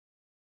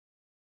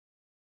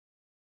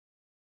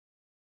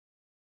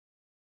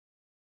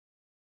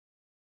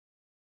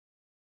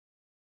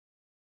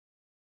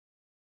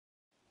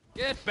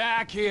Get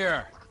back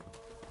here!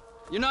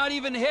 You're not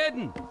even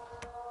hidden!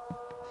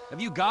 Have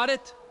you got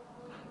it?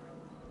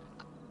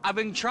 I've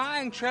been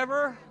trying,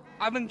 Trevor.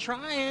 I've been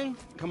trying.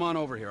 Come on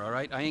over here, all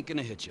right? I ain't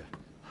gonna hit you.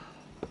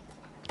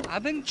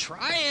 I've been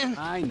trying.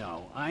 I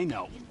know. I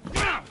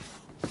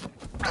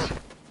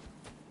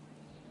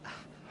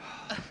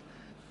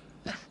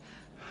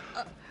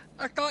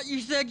thought you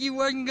said you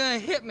wasn't gonna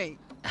hit me.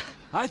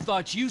 I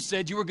thought you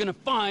said you were gonna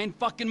find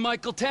fucking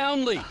Michael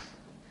Townley.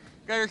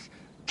 There's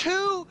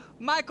two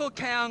Michael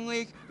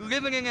Townleys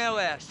living in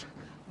LS.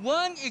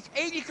 One is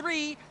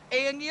 83,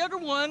 and the other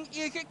one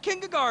is at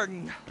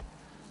kindergarten.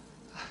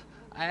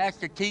 I asked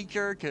the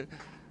teacher to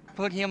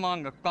put him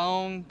on the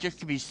phone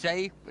just to be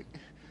safe, but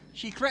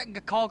she threatened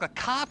to call the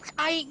cops.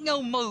 I ain't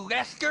no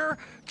molester,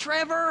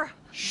 Trevor.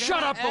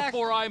 Shut up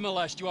before I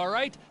molest you, all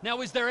right?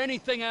 Now, is there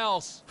anything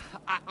else?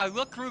 I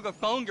looked through the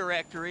phone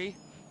directory.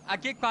 I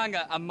did find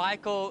a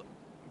Michael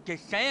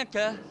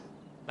DeSanta,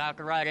 about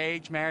the right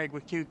age, married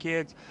with 2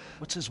 kids.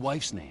 What's his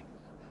wife's name?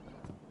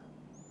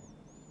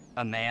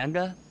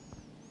 Amanda?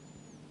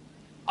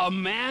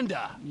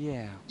 Amanda?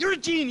 Yeah. You're a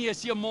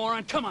genius, you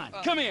moron. Come on,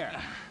 come here.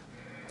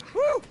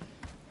 Woo!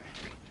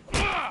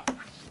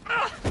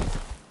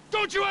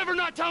 Don't you ever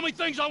not tell me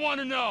things I want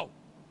to know!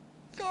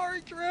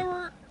 Sorry,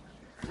 Trevor.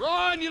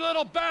 Run, you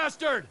little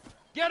bastard!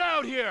 Get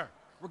out here!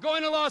 We're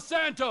going to Los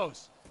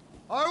Santos.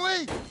 Are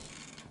we?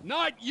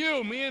 Not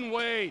you, me and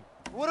Wade.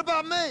 What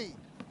about me?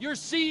 You're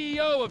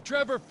CEO of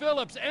Trevor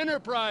Phillips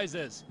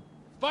Enterprises.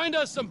 Find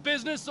us some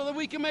business so that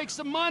we can make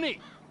some money.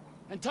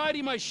 And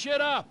tidy my shit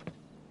up.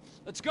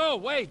 Let's go,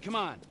 Wade, come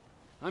on.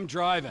 I'm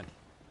driving.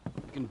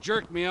 You can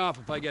jerk me off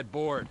if I get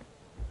bored.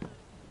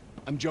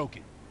 I'm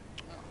joking.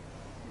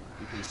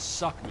 You can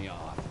suck me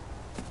off.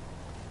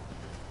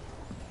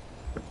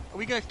 Are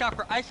we gonna stop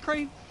for ice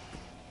cream?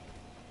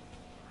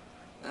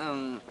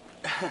 So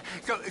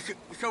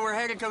we're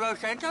headed to Los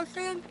Santos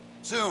then?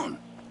 Soon.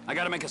 I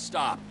gotta make a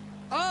stop.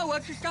 Oh,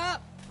 what's the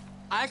stop?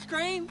 Ice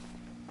cream?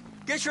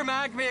 This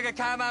reminds me of the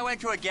time I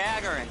went to a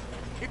gathering.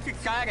 It's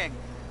exciting.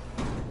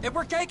 If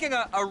we're taking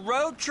a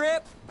road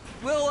trip,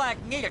 we'll,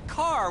 like, need a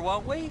car,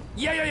 won't we?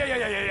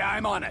 Yeah,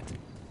 I'm on it.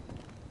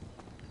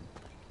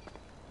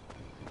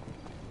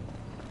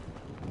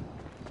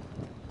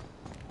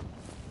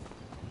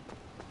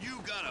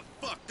 You got a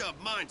fucked up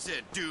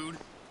mindset, dude.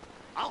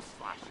 I'll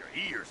slice your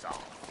ears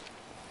off.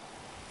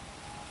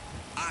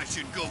 I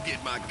should go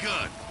get my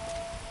gun.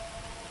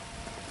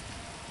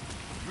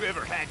 You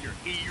ever had your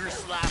ears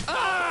sliced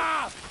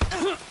off?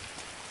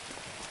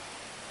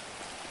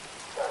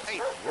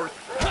 Ain't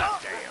worth a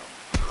goddamn.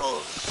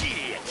 Oh,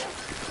 shit.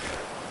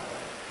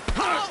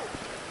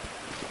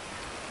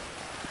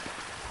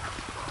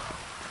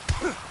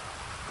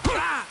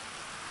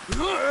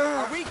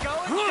 Are we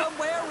going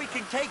somewhere we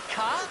can take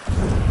cops?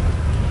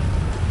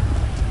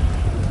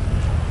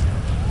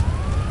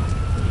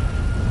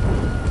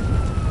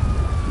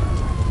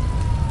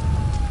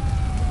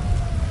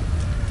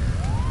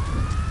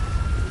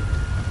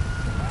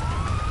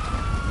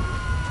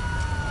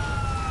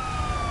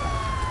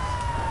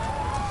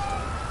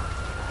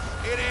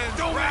 It ends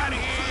right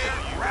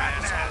here,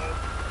 right now.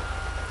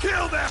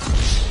 Kill them!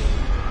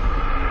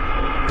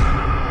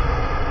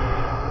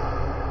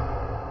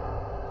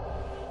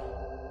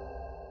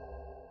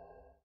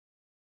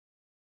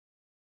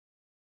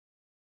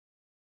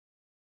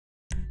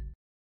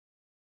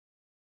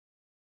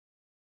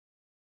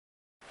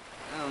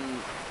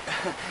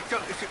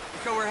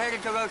 So we're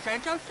headed to Los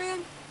Santos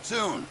then?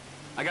 Soon.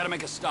 I gotta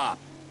make a stop.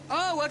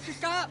 Oh, what's the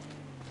stop?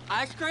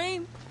 Ice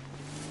cream?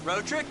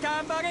 Road trip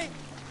time, buddy?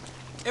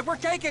 If we're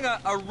taking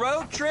a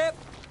road trip,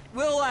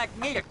 we'll, like,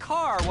 need a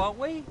car, won't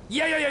we?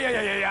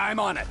 Yeah, I'm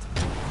on it.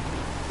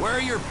 Where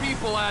are your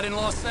people at in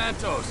Los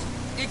Santos?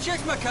 It's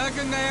just my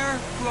cousin there,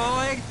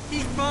 Floyd.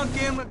 He's bunked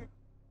in with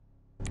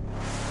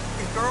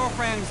his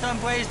girlfriend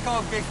someplace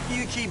called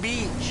Vespucci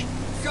Beach.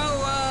 So,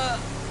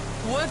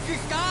 what's your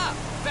stop?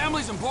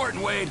 Family's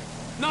important, Wade.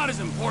 Not as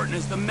important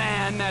as the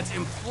man that's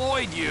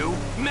employed you,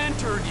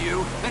 mentored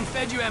you, and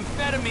fed you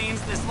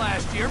amphetamines this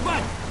last year,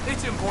 but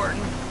it's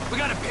important. We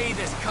gotta pay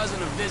this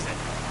cousin a visit.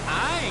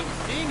 I ain't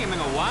seen him in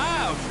a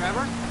while,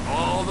 Trevor.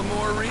 All the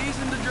more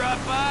reason to drop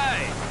by.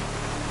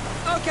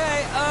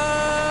 Okay,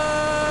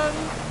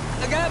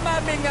 that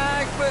might be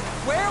nice, but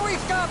where are we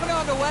stopping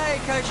on the way?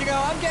 Because, you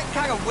know, I'm getting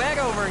kind of wet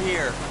over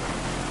here.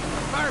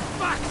 For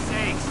fuck's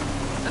sakes!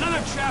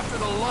 Another chapter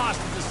of the lost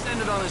has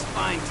descended on this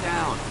fine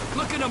town.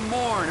 Looking to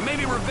mourn and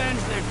maybe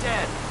revenge their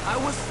dead. I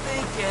was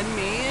thinking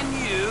me and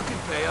you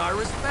could pay our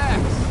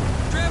respects.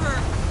 Trevor,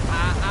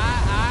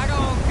 I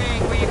don't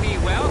think we'd be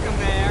welcome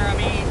there. I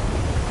mean,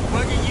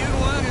 what do you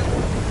want to...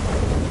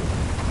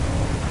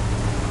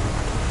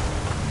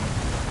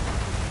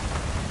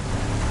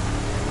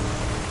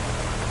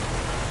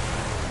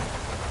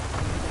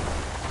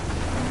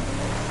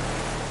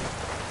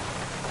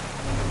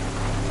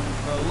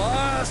 The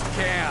Lost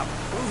Camp.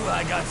 Ooh,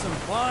 I got some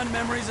fond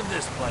memories of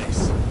this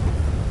place.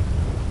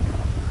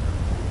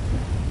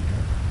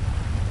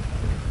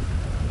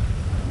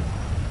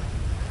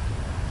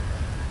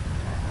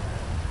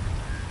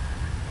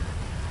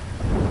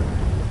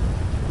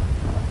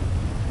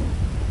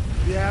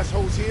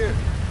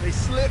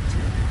 slipped,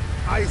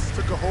 ice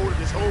took a hold of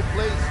this whole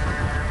place.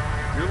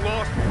 You're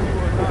lost, but you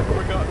are not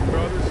forgotten,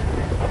 brothers.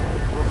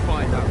 We'll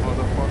find that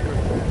motherfucker.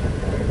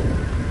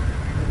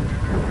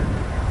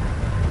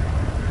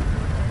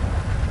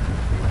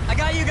 I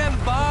got you them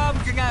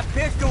bombs and that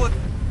pistol with...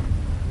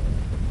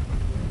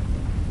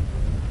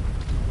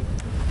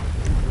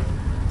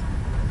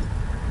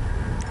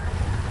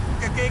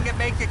 The thing that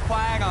makes it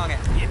quiet on it.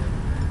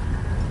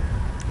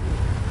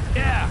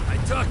 Yeah, I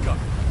took them.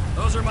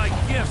 Those are my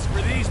gifts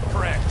for these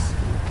pricks.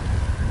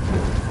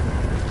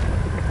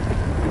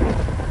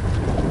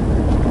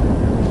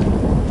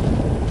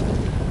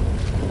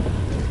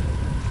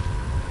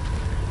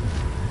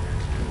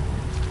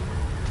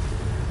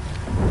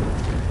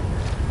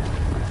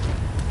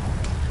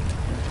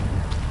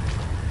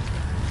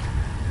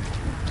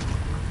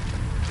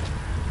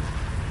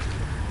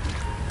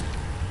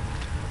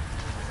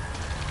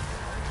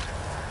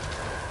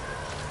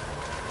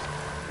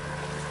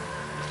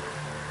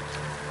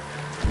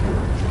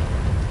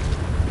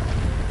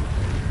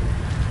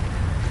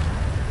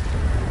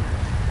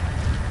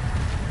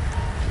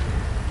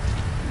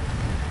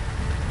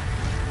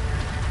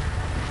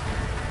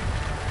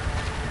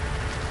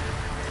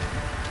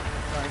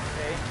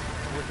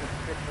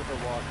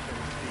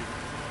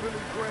 Billy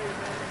Gray,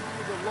 man,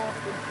 he was a lost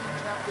and sea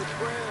chapter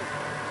trail.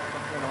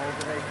 Something old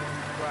that they could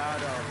be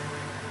proud of.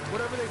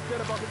 Whatever they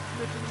said about him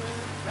snitching, man,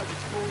 that was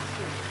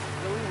bullshit.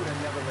 Billy would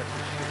have never let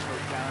this shit go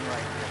down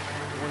right here.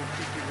 One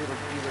cheeky little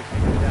dealer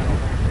taking down a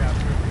whole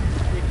chapter.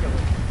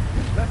 Ridiculous.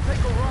 Let's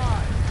take a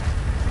ride.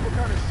 See what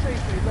kind of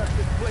shape they left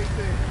this place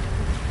in.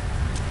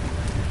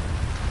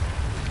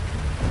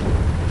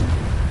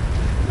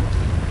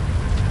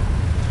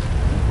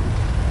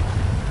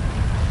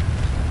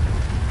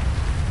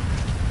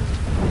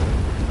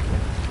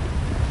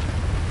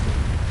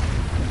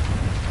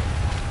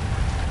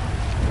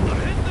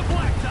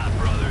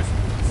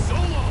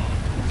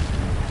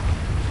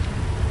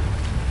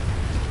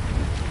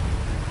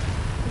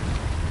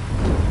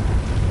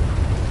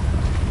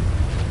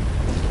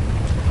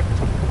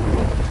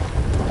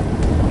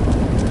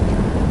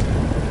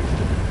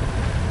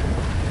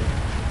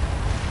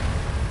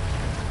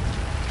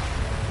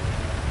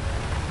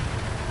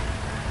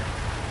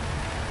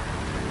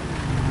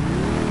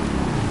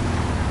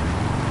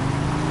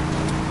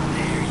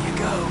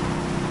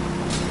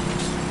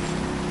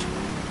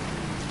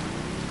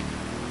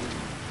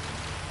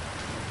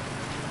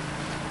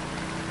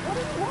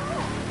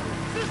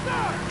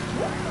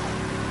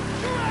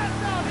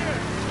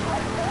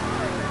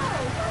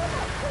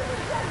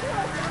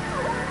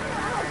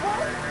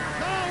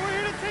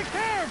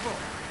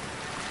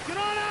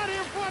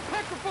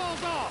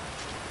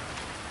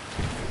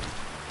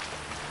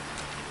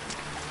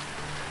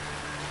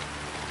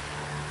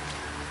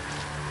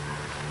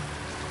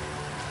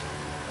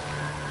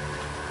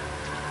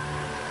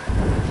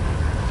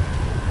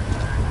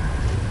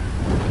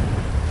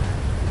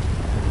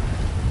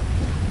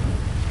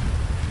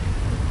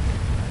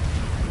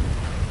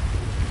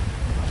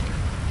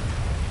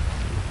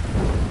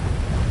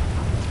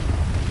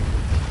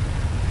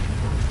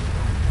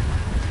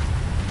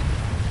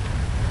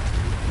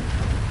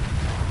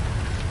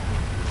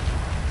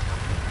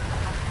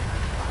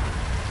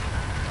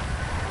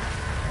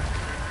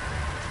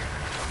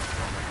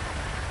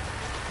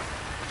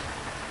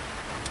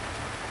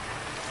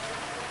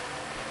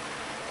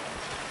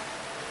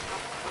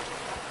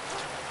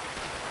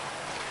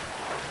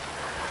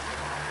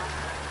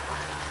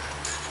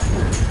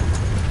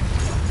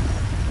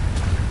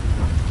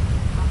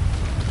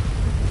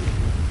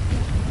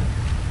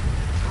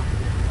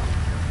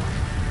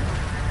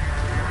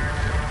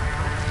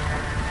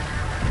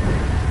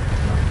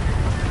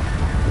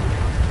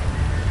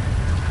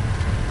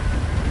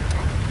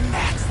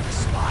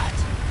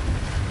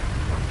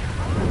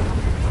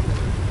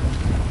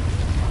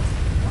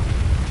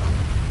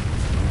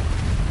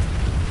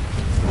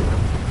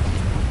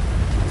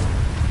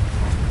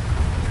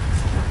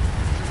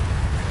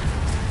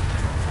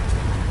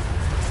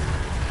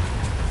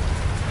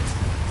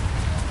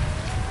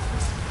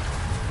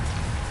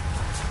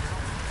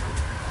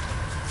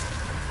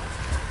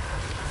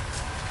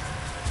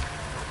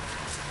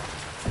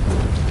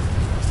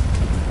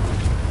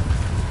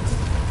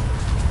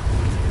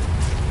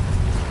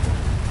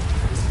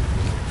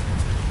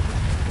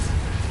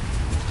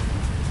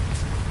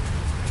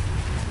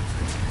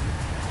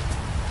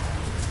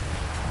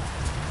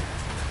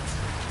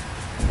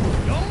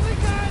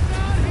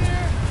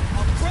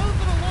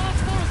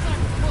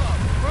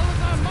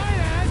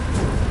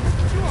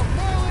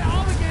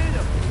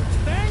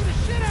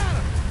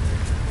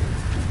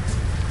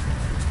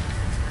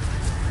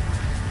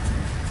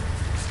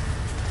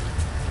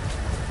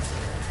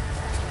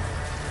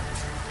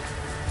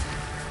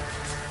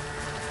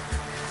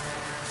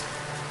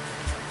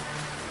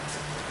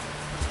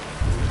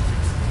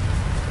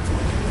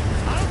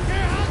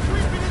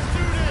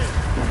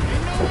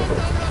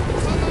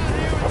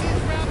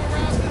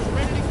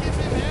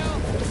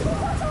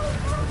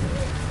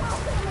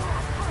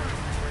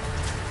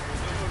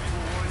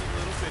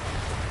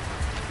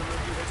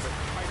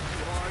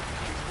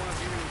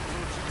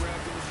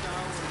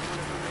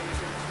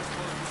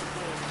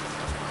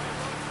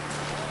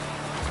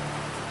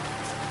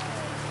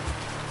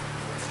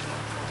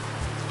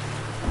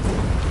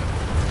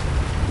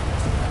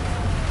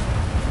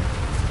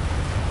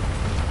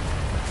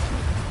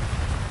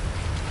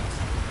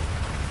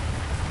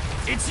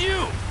 It's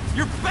you!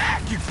 You're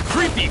back, you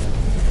creepy...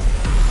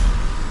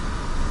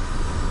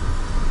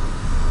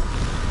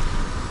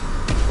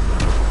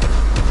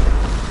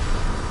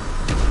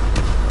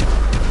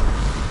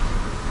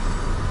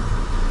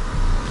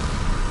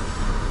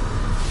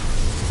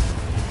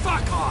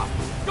 Fuck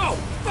off! Go!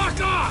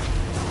 Fuck off!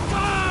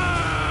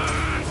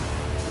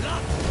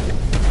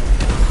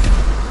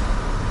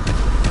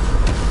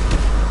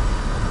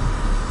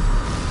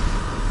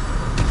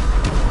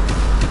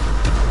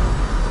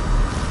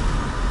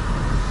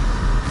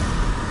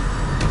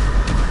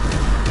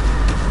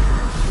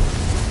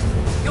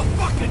 You'll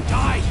fucking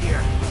die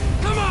here!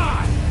 Come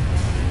on!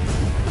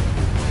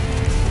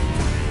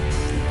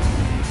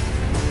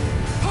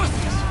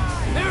 Pussies!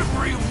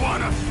 Every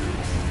one of you!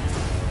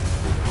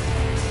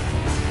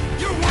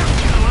 You're worse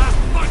than the last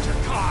bunch of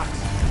cocks!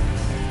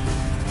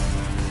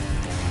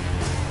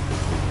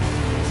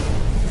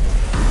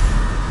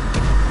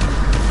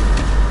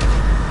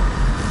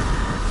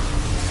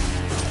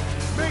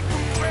 Make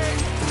them pay.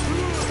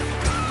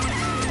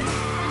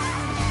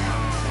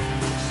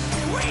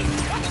 Wait!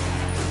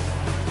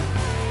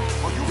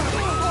 Are you gonna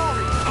be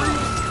sorry?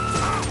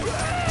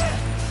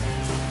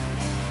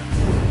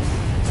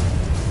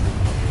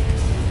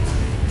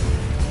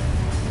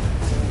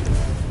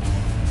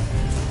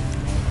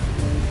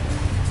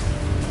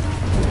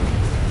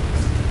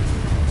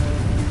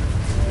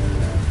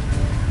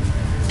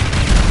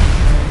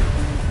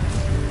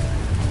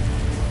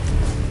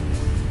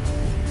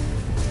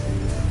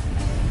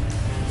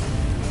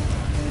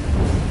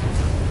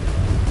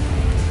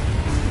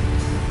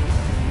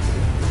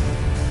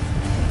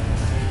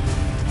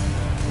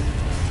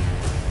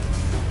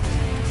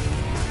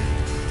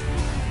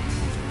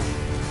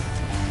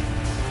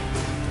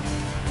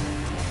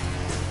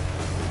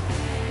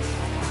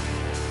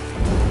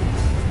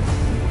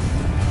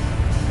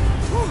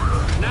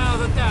 Now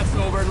that that's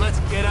over, let's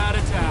get out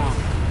of town.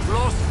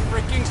 Los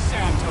freaking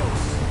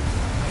Santos.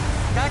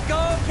 That go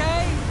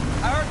okay?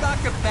 I heard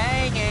Dr.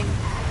 banging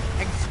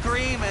and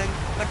screaming,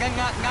 but then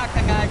not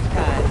the nice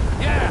kind.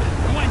 Yeah,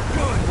 it went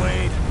good,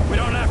 Wade. We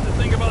don't have to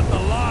think about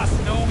the loss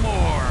no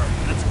more.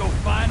 Let's go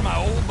find my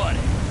old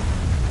buddy.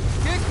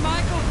 This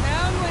Michael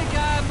Townley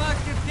guy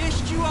must have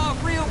pissed you off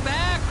real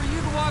bad for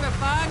you to want to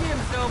find him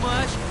so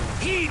much.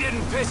 He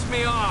didn't piss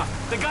me off.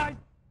 The guy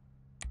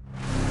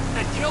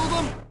that killed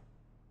him?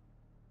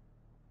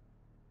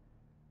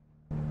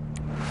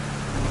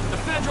 The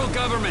federal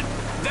government,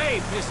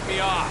 they pissed me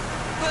off.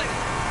 But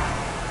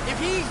if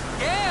he's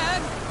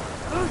dead,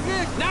 who's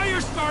this? Now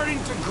you're starting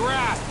to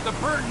grasp the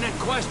pertinent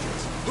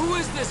questions. Who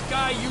is this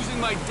guy using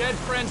my dead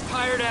friend's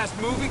tired-ass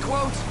movie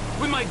quotes?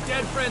 With my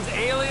dead friend's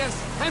alias?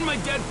 And my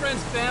dead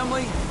friend's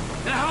family?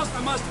 In a house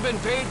I must have been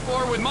paid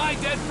for with my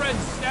dead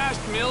friend's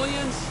stashed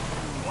millions?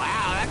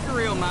 Wow, that's a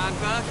real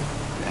mindfuck.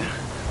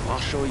 I'll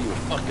show you a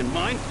fucking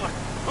mindfuck.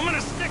 I'm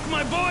gonna stick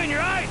my boy in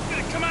your eye. It's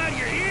gonna come out of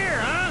your ear,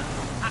 huh?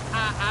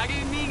 I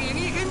didn't mean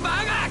anything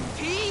by that,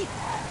 T.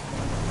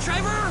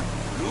 Trevor?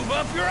 Move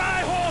up your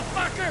eye hole,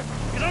 fucker!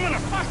 Cause I'm gonna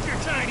fuck your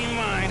tiny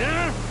mind,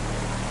 huh?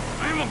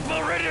 I'm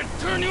about ready to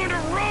turn you into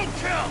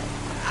roadkill!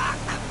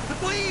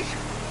 Please,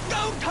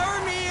 don't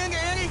turn me into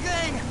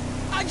anything.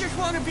 I just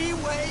want to be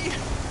Wade.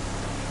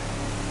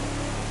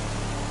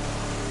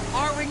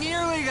 Are we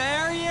nearly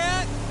there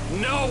yet?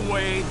 No,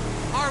 Wade.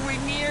 Are we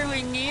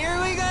nearly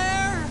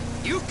there?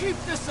 You keep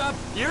this up,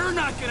 you're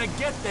not gonna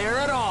get there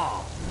at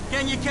all.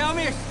 Can you tell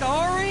me a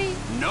story?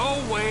 No,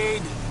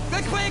 Wade.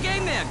 Let's play a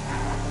game then.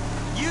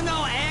 You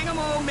know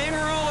animal,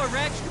 mineral, or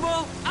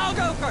vegetable? I'll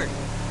go first.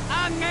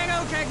 I'm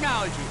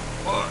nanotechnology.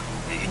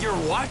 You're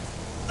what?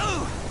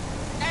 Ooh,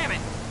 damn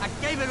it. I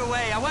gave it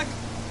away. I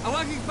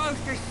wasn't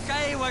supposed to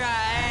say what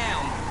I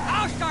am.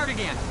 I'll start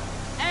again.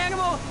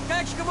 Animal,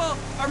 vegetable,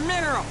 or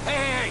mineral?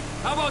 Hey,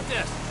 how about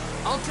this?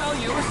 I'll tell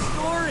you a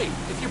story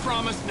if you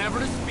promise never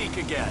to speak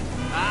again.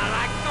 I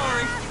like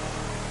stories.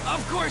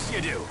 Of course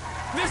you do.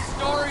 This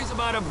story's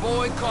about a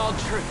boy called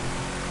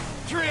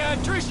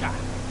Trisha.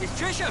 Is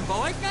Trisha a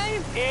boy's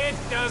name? It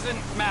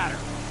doesn't matter.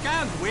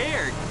 Sounds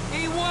weird.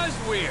 He was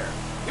weird.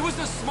 He was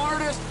the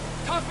smartest,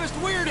 toughest,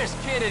 weirdest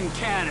kid in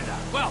Canada.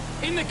 Well,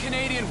 in the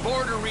Canadian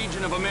border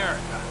region of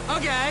America.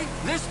 Okay.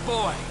 This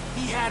boy,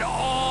 he had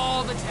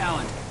all the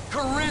talent,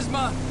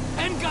 charisma,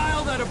 and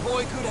guile that a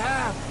boy could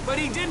have, but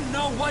he didn't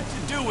know what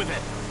to do with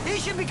it. He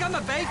should become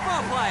a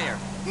baseball player.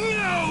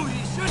 No,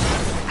 he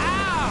shouldn't.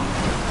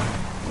 Ow!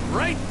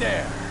 Right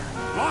there.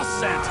 Los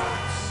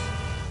Santos.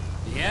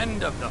 The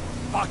end of the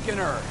fucking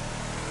earth.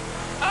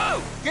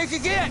 Oh, this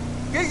is it.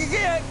 This is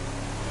it.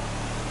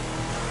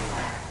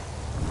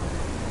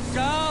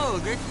 So,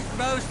 this is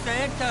Los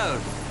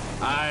Santos.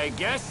 I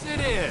guess it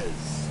is.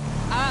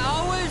 I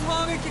always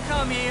wanted to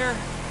come here.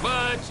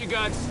 But you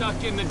got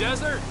stuck in the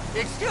desert?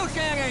 It's still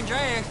San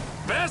Andreas.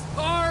 Best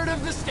part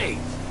of the state.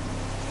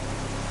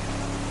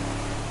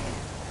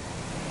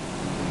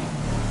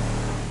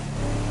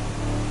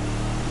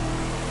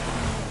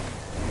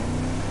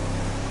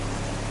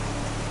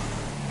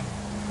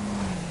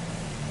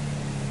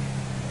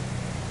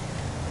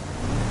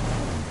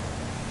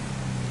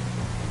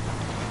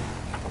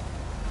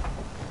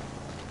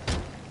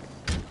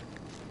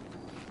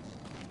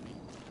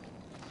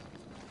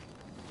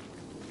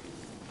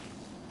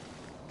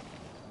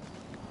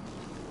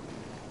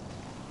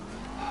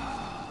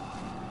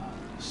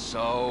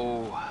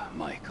 So,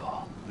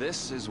 Michael,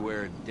 this is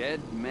where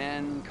dead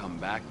men come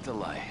back to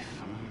life.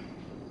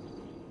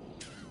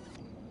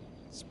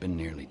 It's been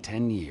nearly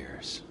 10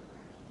 years,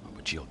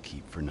 but you'll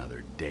keep for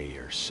another day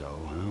or so,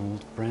 huh,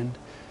 old friend?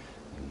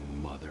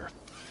 You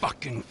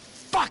motherfucking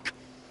fuck!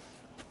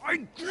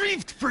 I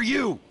grieved for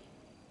you!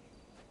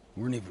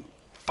 You weren't even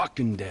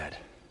fucking dead.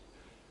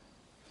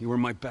 You were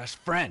my best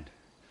friend.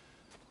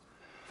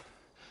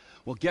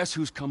 Well, guess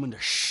who's coming to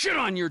shit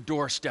on your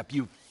doorstep,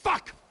 you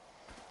fuck!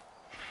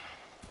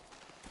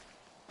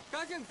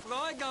 Cousin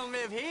Floyd don't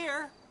live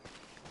here.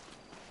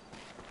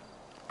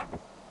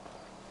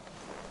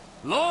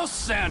 Los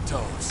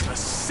Santos, the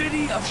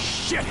city of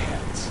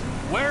shitheads.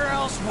 Where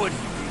else would he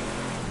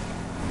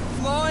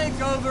be?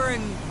 Floyd's over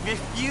in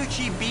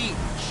Vespucci Beach.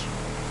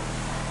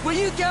 Will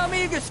you tell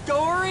me the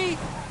story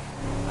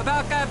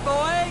about that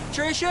boy,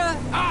 Trisha?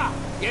 Ah,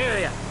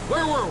 yeah.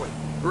 Where were we?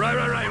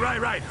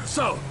 Right.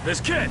 So, this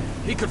kid,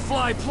 he could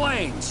fly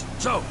planes.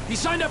 So, he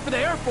signed up for the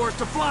Air Force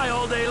to fly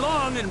all day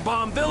long and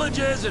bomb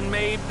villages and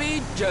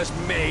maybe, just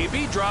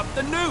maybe, drop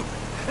the nuke.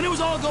 And it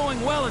was all going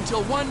well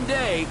until one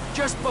day,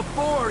 just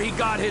before he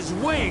got his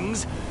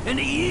wings, an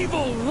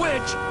evil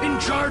witch in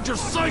charge of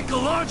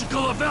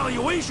psychological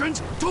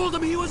evaluations told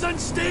him he was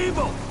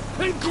unstable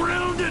and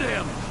grounded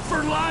him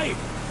for life.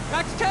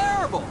 That's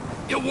terrible.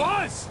 It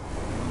was!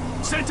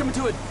 Sent him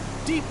to a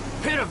deep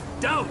pit of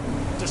doubt,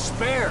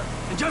 despair.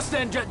 And just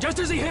then, just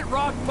as he hit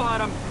rock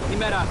bottom, he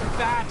met a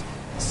fat,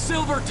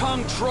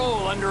 silver-tongued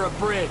troll under a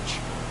bridge.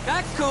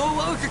 That's cool.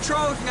 What was the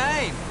troll's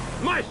name?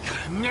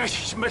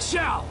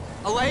 Michelle.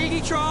 A lady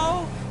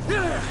troll?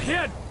 Yeah, he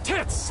had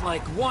tits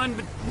like one,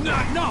 but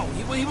no,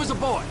 he was a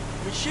boy.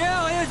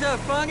 Michelle is a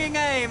funny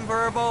name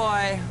for a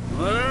boy.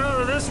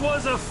 Well, this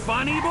was a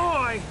funny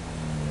boy.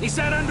 He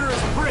sat under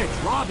his bridge,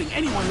 robbing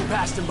anyone who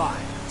passed him by.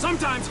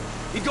 Sometimes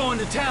he'd go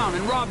into town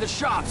and rob the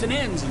shops and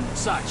inns and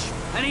such.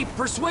 And he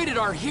persuaded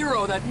our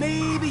hero that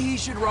maybe he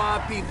should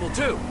rob people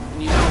too.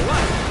 And you know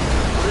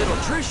what? Little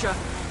Trisha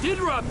did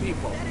rob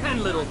people,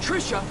 and little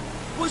Trisha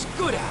was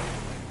good at it.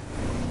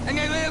 And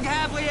they lived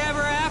happily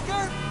ever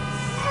after?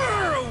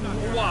 For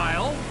a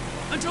while.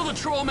 Until the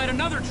troll met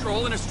another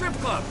troll in a strip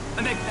club,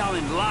 and they fell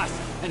in lust.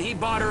 And he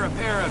bought her a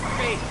pair of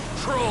fake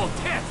troll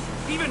tits,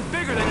 even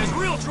bigger than his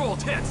real troll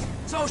tits,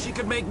 so she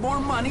could make more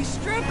money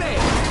stripping.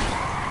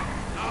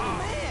 Oh,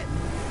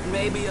 man.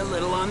 Maybe a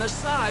little on the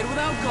side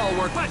without call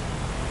work, but...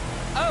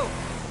 Oh!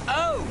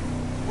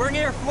 We're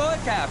near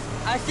Floyd's house.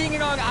 I seen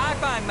it on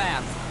iPhone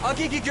maps. I'll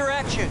give you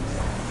directions.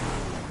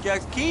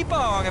 Just keep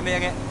on a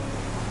minute.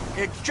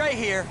 It's straight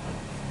here.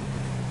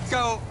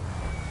 So,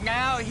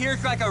 now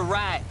here's like a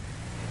right.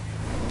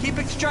 Keep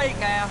it straight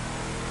now.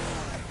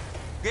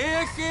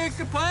 This is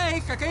the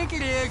place. I think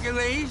it is, at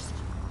least.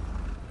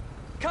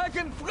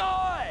 Cousin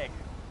Floyd!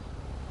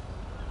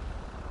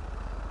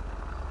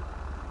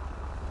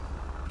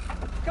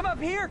 Come up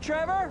here,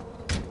 Trevor.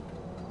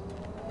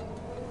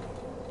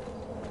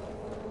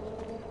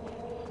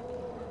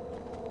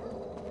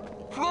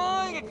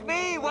 Floyd, it's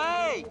me,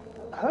 Wade.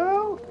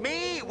 Who?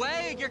 Me,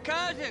 Wade, your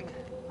cousin.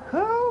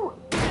 Who?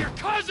 Your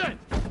cousin!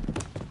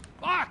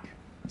 Fuck!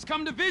 He's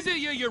come to visit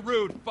you, you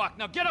rude fuck.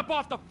 Now get up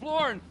off the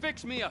floor and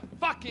fix me a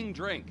fucking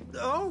drink.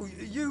 Oh,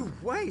 you,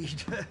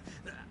 Wade.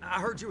 I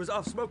heard you was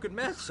off smoking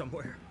meth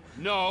somewhere.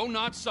 No,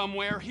 not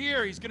somewhere.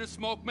 Here. He's gonna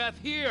smoke meth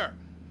here.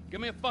 Give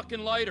me a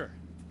fucking lighter.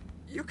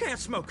 You can't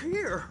smoke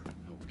here.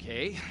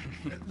 Okay.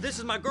 This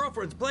is my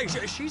girlfriend's place.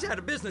 She's at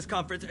a business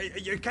conference.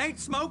 You can't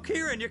smoke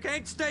here and you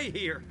can't stay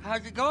here.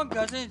 How's it going,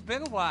 cousin? It's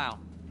been a while.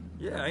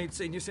 Yeah, I ain't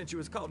seen you since you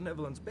was caught in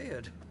Evelyn's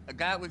bed.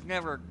 That was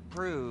never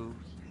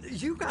proved.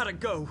 You gotta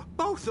go,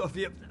 both of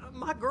you.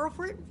 My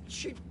girlfriend,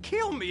 she'd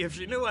kill me if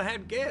she knew I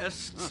had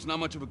guests. Well, it's not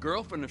much of a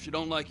girlfriend if you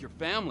don't like your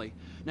family.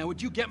 Now,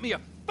 would you get me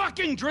a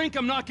fucking drink?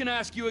 I'm not gonna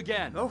ask you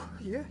again. Oh,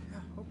 yeah,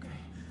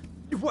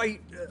 okay.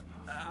 Wait,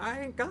 I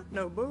ain't got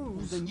no booze.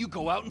 Well, then you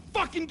go out and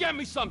fucking get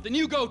me something.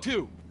 You go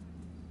too.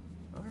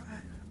 All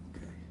right,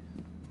 okay.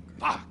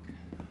 Fuck.